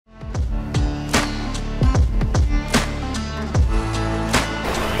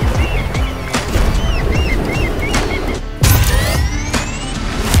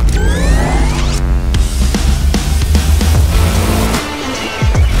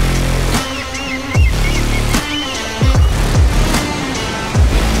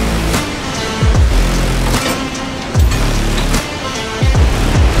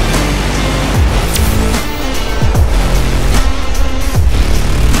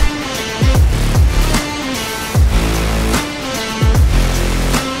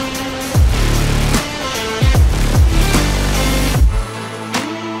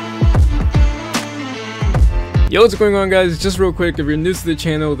What's going on, guys? Just real quick, if you're new to the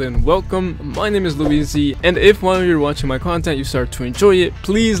channel, then welcome. My name is YOOOoo, and if while you're watching my content you start to enjoy it,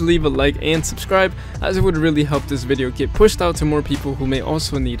 please leave a like and subscribe, as it would really help this video get pushed out to more people who may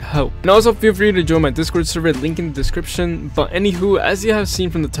also need help. And also feel free to join my Discord server, link in the description. But anywho, as you have seen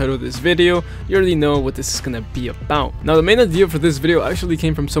from the title of this video, you already know what this is gonna be about. Now, the main idea for this video actually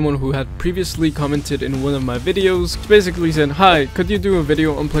came from someone who had previously commented in one of my videos, which basically said, "Hi, could you do a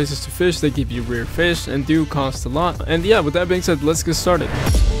video on places to fish that give you rare fish and do cost a lot?" And yeah, with that being said, let's get started.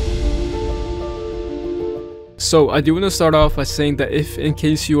 So I do want to start off by saying that if in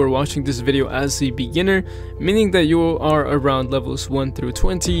case you are watching this video as a beginner, meaning that you are around levels 1 through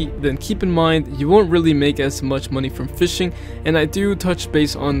 20, then keep in mind you won't really make as much money from fishing, and I do touch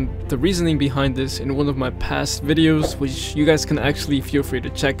base on the reasoning behind this in one of my past videos, which you guys can actually feel free to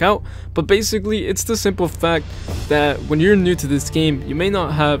check out. But basically, it's the simple fact that when you're new to this game, you may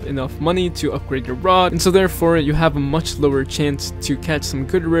not have enough money to upgrade your rod, and so therefore you have a much lower chance to catch some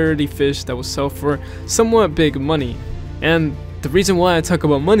good rarity fish that will sell for somewhat big money. And the reason why I talk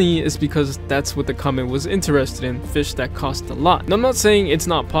about money is because that's what the comment was interested in, fish that cost a lot. Now, I'm not saying it's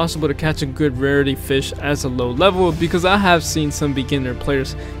not possible to catch a good rarity fish as a low level, because I have seen some beginner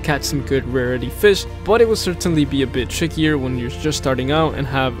players catch some good rarity fish, but it will certainly be a bit trickier when you're just starting out and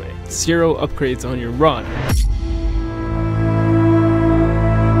have 0 upgrades on your rod.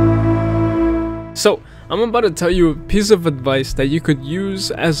 So I'm about to tell you a piece of advice that you could use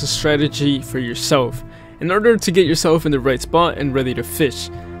as a strategy for yourself in order to get yourself in the right spot and ready to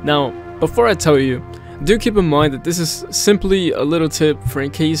fish. Now, before I tell you, do keep in mind that this is simply a little tip for in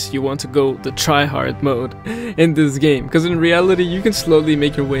case you want to go the try hard mode in this game, because in reality you can slowly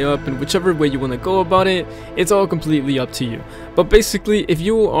make your way up, and whichever way you want to go about it, it's all completely up to you. But basically, if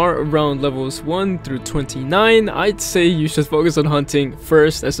you are around levels 1 through 29, I'd say you should focus on hunting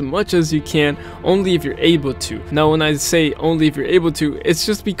first as much as you can, only if you're able to. Now, when I say only if you're able to, it's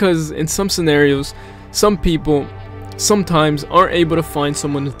just because in some scenarios, some people sometimes aren't able to find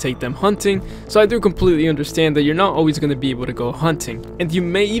someone to take them hunting, so I do completely understand that you're not always going to be able to go hunting. And you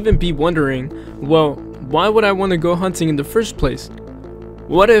may even be wondering, well, why would I want to go hunting in the first place?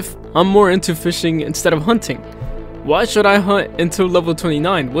 What if I'm more into fishing instead of hunting? Why should I hunt until level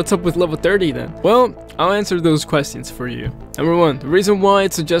 29? What's up with level 30 then? Well, I'll answer those questions for you. Number 1, the reason why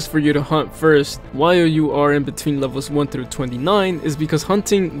I'd suggest for you to hunt first while you are in between levels 1 through 29 is because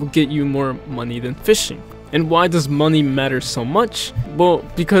hunting will get you more money than fishing. And why does money matter so much? Well,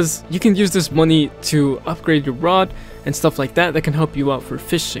 because you can use this money to upgrade your rod and stuff like that can help you out for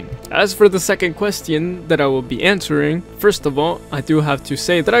fishing. As for the second question that I will be answering, first of all, I do have to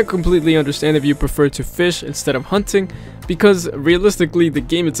say that I completely understand if you prefer to fish instead of hunting, because realistically the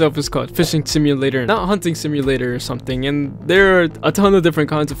game itself is called Fishing Simulator, not Hunting Simulator or something, and there are a ton of different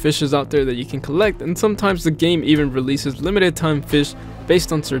kinds of fishes out there that you can collect, and sometimes the game even releases limited time fish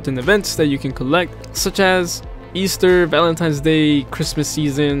based on certain events that you can collect, such as Easter, Valentine's Day, Christmas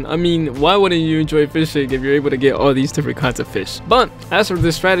season. I mean, why wouldn't you enjoy fishing if you're able to get all these different kinds of fish? But as for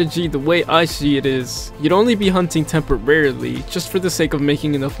this strategy, the way I see it is, you'd only be hunting temporarily, just for the sake of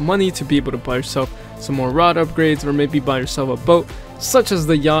making enough money to be able to buy yourself some more rod upgrades, or maybe buy yourself a boat, such as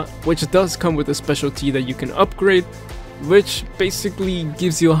the yacht, which does come with a specialty that you can upgrade, which basically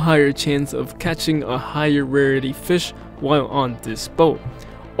gives you a higher chance of catching a higher rarity fish while on this boat.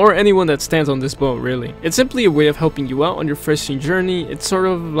 Or anyone that stands on this boat, really. It's simply a way of helping you out on your fishing journey. It's sort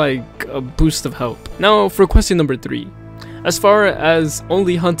of like a boost of help. Now, for question number 3. As far as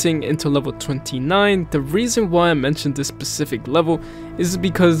only hunting until level 29, the reason why I mentioned this specific level is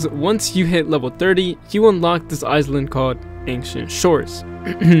because once you hit level 30, you unlock this island called Ancient Shores.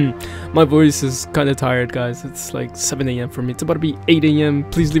 My voice is kind of tired, guys. It's like 7 AM for me. It's about to be 8 AM.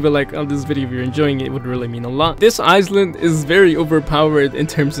 Please leave a like on this video if you're enjoying it. It would really mean a lot. This island is very overpowered in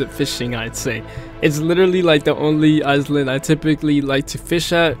terms of fishing, I'd say. It's literally like the only island I typically like to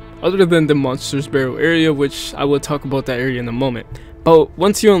fish at, other than the Monsters Barrel area, which I will talk about that area in a moment. But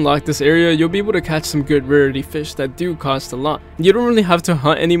once you unlock this area, you'll be able to catch some good rarity fish that do cost a lot. You don't really have to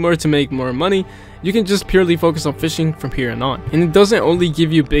hunt anymore to make more money. You can just purely focus on fishing from here on on. And it doesn't only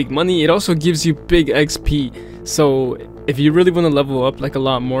give you big money, it also gives you big XP. So if you really want to level up like a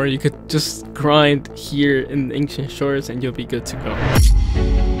lot more, you could just grind here in the Ancient Shores and you'll be good to go.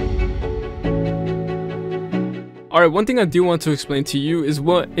 Alright, one thing I do want to explain to you is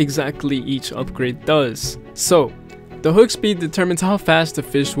what exactly each upgrade does. So, the hook speed determines how fast the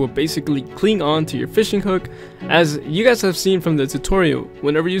fish will basically cling on to your fishing hook. As you guys have seen from the tutorial,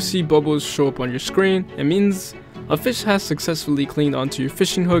 whenever you see bubbles show up on your screen, it means a fish has successfully clinged onto your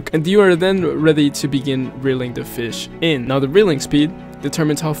fishing hook, and you are then ready to begin reeling the fish in. Now, the reeling speed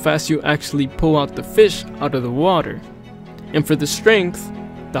determines how fast you actually pull out the fish out of the water. And for the strength,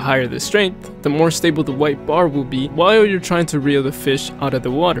 the higher the strength, the more stable the white bar will be while you're trying to reel the fish out of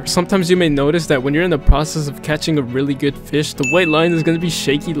the water. Sometimes you may notice that when you're in the process of catching a really good fish, the white line is going to be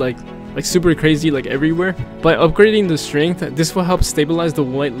shaky like super crazy, like everywhere. By upgrading the strength, this will help stabilize the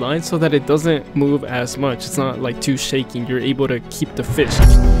white line so that it doesn't move as much. It's not like too shaky. You're able to keep the fish.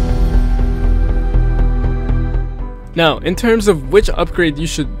 Now, in terms of which upgrade you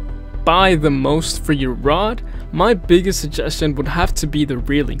should buy the most for your rod, my biggest suggestion would have to be the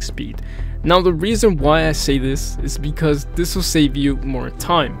reeling speed. Now, the reason why I say this is because this will save you more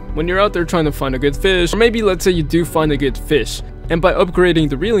time when you're out there trying to find a good fish, or maybe let's say you do find a good fish, and by upgrading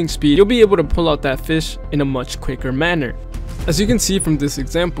the reeling speed, you'll be able to pull out that fish in a much quicker manner. As you can see from this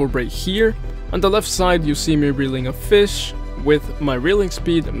example right here, on the left side you see me reeling a fish with my reeling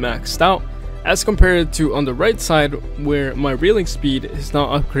speed maxed out, as compared to on the right side where my reeling speed is not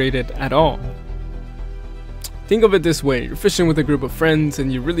upgraded at all. Think of it this way: you're fishing with a group of friends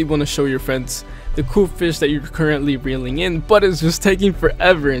and you really want to show your friends the cool fish that you're currently reeling in, but it's just taking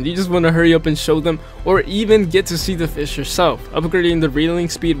forever and you just want to hurry up and show them, or even get to see the fish yourself. Upgrading the reeling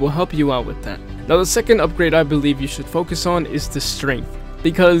speed will help you out with that. Now, the second upgrade I believe you should focus on is the strength,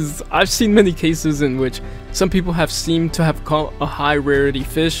 because I've seen many cases in which some people have seemed to have caught a high rarity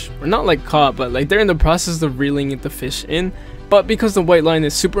fish, or not like caught, but like they're in the process of reeling the fish in, but because the white line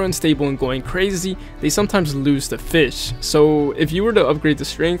is super unstable and going crazy, they sometimes lose the fish. So if you were to upgrade the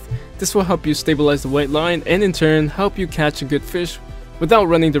strength, this will help you stabilize the white line and in turn help you catch a good fish without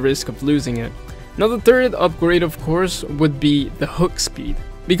running the risk of losing it. Now, the third upgrade, of course, would be the hook speed,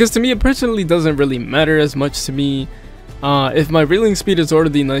 because to me it personally doesn't really matter as much to me. If my reeling speed is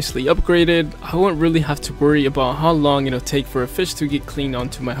already nicely upgraded, I won't really have to worry about how long it'll take for a fish to get clean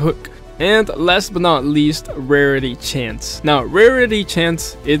onto my hook. And last but not least, rarity chance. Now, rarity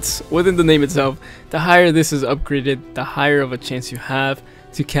chance, it's within the name itself. The higher this is upgraded, the higher of a chance you have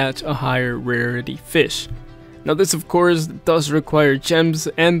to catch a higher rarity fish. Now, this of course does require gems,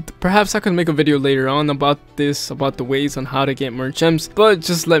 and perhaps I could make a video later on about this, about the ways on how to get more gems, but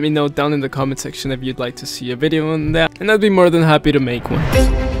just let me know down in the comment section if you'd like to see a video on that, and I'd be more than happy to make one.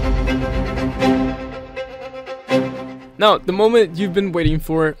 Now, the moment you've been waiting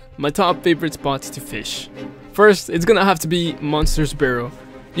for, my top favorite spots to fish. First, it's gonna have to be Monster's Barrow.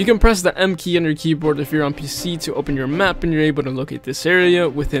 You can press the M key on your keyboard if you're on PC to open your map and you're able to locate this area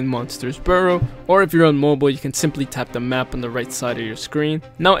within Monster's Barrow, or if you're on mobile you can simply tap the map on the right side of your screen.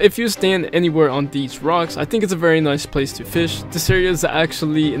 Now, if you stand anywhere on these rocks, I think it's a very nice place to fish. This area is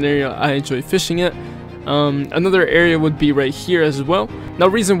actually an area I enjoy fishing at. Another area would be right here as well. Now,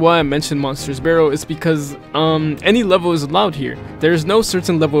 reason why I mentioned Monster's Barrow is because any level is allowed here. There is no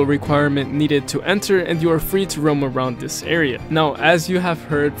certain level requirement needed to enter, and you are free to roam around this area. Now, as you have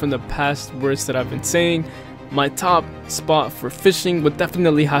heard from the past words that I've been saying, my top spot for fishing would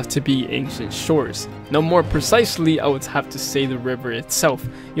definitely have to be Ancient Shores. Now, more precisely, I would have to say the river itself.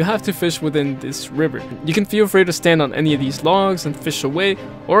 You have to fish within this river. You can feel free to stand on any of these logs and fish away,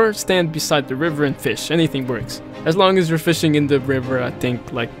 or stand beside the river and fish. Anything works. As long as you're fishing in the river, I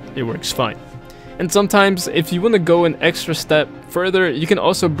think like it works fine. And sometimes, if you want to go an extra step further, you can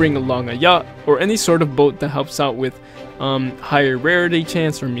also bring along a yacht or any sort of boat that helps out with higher rarity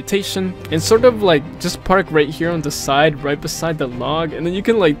chance or mutation, and sort of like just park right here on the side right beside the log, and then you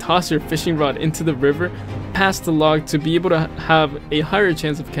can like toss your fishing rod into the river past the log to be able to have a higher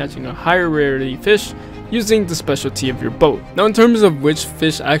chance of catching a higher rarity fish using the specialty of your boat. Now, in terms of which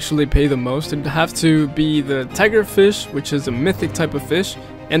fish actually pay the most, it'd have to be the tigerfish, which is a mythic type of fish,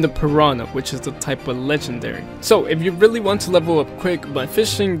 and the piranha, which is the type of legendary. So if you really want to level up quick by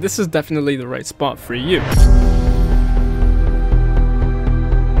fishing, this is definitely the right spot for you.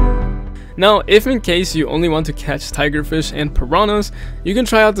 Now, if in case you only want to catch tigerfish and piranhas, you can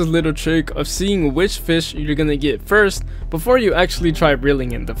try out this little trick of seeing which fish you're gonna get first before you actually try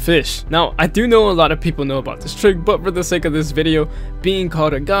reeling in the fish. Now, I do know a lot of people know about this trick, but for the sake of this video being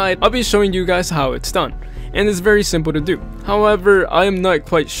called a guide, I'll be showing you guys how it's done. And it's very simple to do. However, I am not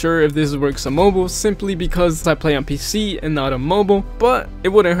quite sure if this works on mobile simply because I play on PC and not on mobile, but it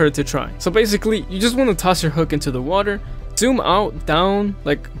wouldn't hurt to try. So basically, you just want to toss your hook into the water, zoom out, down,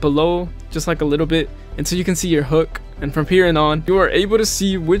 like below, just like a little bit, until you can see your hook, and from here on, you are able to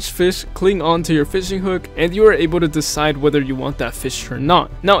see which fish cling onto your fishing hook, and you are able to decide whether you want that fish or not.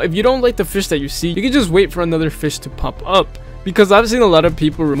 Now, if you don't like the fish that you see, you can just wait for another fish to pop up, because I've seen a lot of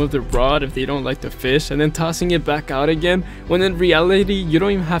people remove their rod if they don't like the fish and then tossing it back out again, when in reality you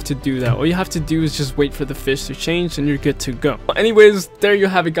don't even have to do that. All you have to do is just wait for the fish to change and you're good to go. Anyways, there you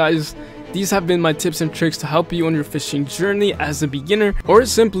have it, guys. These have been my tips and tricks to help you on your fishing journey as a beginner, or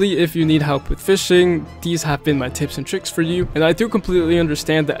simply if you need help with fishing. These have been my tips and tricks for you, and I do completely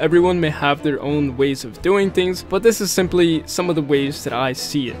understand that everyone may have their own ways of doing things, but this is simply some of the ways that I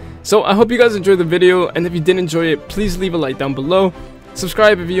see it. So I hope you guys enjoyed the video, and if you did enjoy it, please leave a like down below.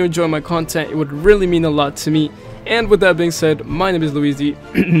 Subscribe if you enjoy my content, it would really mean a lot to me. And with that being said, my name is Luigi.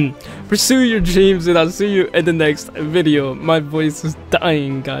 Pursue your dreams, and I'll see you in the next video. My voice is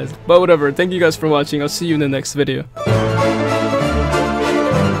dying, guys. But whatever, thank you guys for watching. I'll see you in the next video.